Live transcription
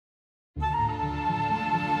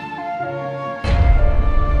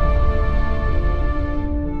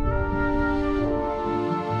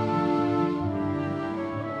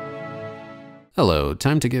So,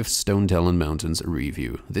 time to give Stonetalon Mountains a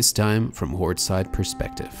review, this time from Horde side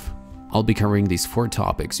perspective. I'll be covering these 4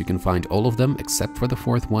 topics. You can find all of them except for the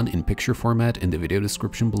 4th one in picture format in the video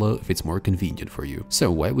description below if it's more convenient for you.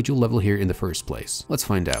 So why would you level here in the first place? Let's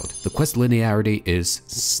find out. The quest linearity is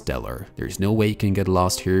stellar. There's no way you can get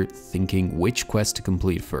lost here thinking which quest to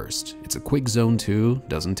complete first. It's a quick zone too,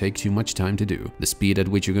 doesn't take too much time to do. The speed at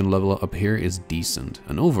which you can level up here is decent,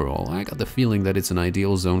 and overall I got the feeling that it's an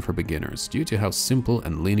ideal zone for beginners due to how simple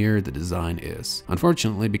and linear the design is.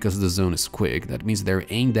 Unfortunately, because the zone is quick, that means there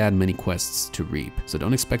ain't that many quests to reap, so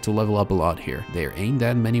don't expect to level up a lot here. There ain't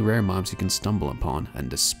that many rare mobs you can stumble upon, and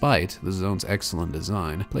despite the zone's excellent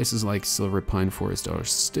design, places like Silver Pine Forest are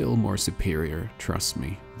still more superior. Trust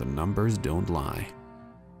me, the numbers don't lie.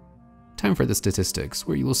 Time for the statistics,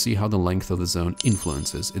 where you will see how the length of the zone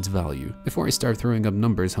influences its value. Before I start throwing up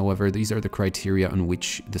numbers, however, these are the criteria on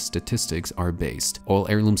which the statistics are based. All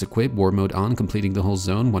heirlooms equipped, war mode on, completing the whole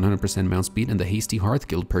zone, 100% mount speed, and the Hasty Hearth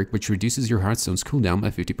Guild perk, which reduces your Hearthstone's cooldown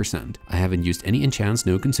by 50%. I haven't used any enchants,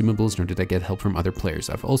 no consumables, nor did I get help from other players.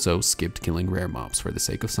 I've also skipped killing rare mobs for the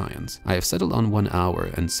sake of science. I have settled on 1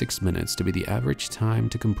 hour and 6 minutes to be the average time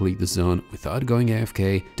to complete the zone without going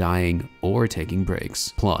AFK, dying, or taking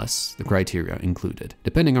breaks. Plus, the criteria included.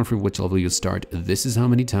 Depending on from which level you start, this is how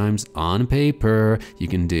many times, on paper, you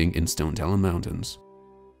can ding in Stonetalon Mountains.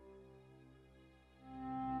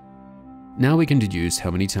 Now we can deduce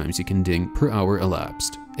how many times you can ding per hour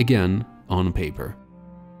elapsed, again, on paper.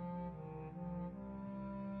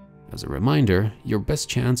 As a reminder, your best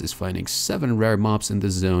chance is finding 7 rare mobs in the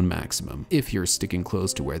zone maximum, if you're sticking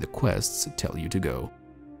close to where the quests tell you to go.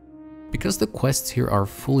 Because the quests here are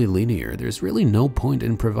fully linear, there's really no point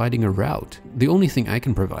in providing a route. The only thing I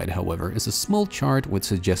can provide, however, is a small chart with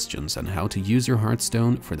suggestions on how to use your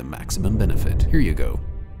Hearthstone for the maximum benefit. Here you go.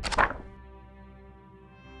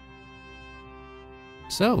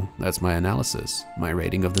 So, that's my analysis. My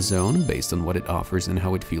rating of the zone, based on what it offers and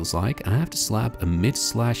how it feels like, I have to slap a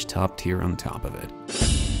mid/top tier on top of it.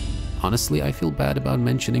 Honestly, I feel bad about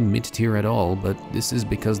mentioning mid-tier at all, but this is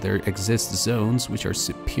because there exist zones which are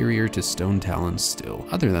superior to Stonetalon still.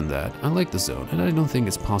 Other than that, I like the zone, and I don't think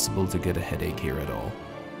it's possible to get a headache here at all.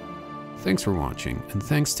 Thanks for watching, and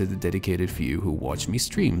thanks to the dedicated few who watched me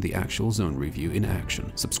stream the actual zone review in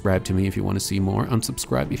action. Subscribe to me if you want to see more,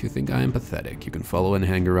 unsubscribe if you think I am pathetic. You can follow and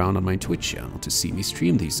hang around on my Twitch channel to see me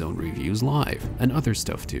stream these zone reviews live, and other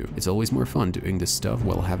stuff too. It's always more fun doing this stuff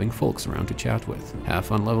while having folks around to chat with. Have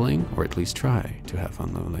fun leveling, or at least try to have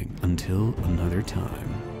fun leveling. Until another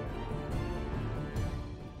time.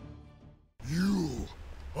 You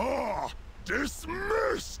are dismissed!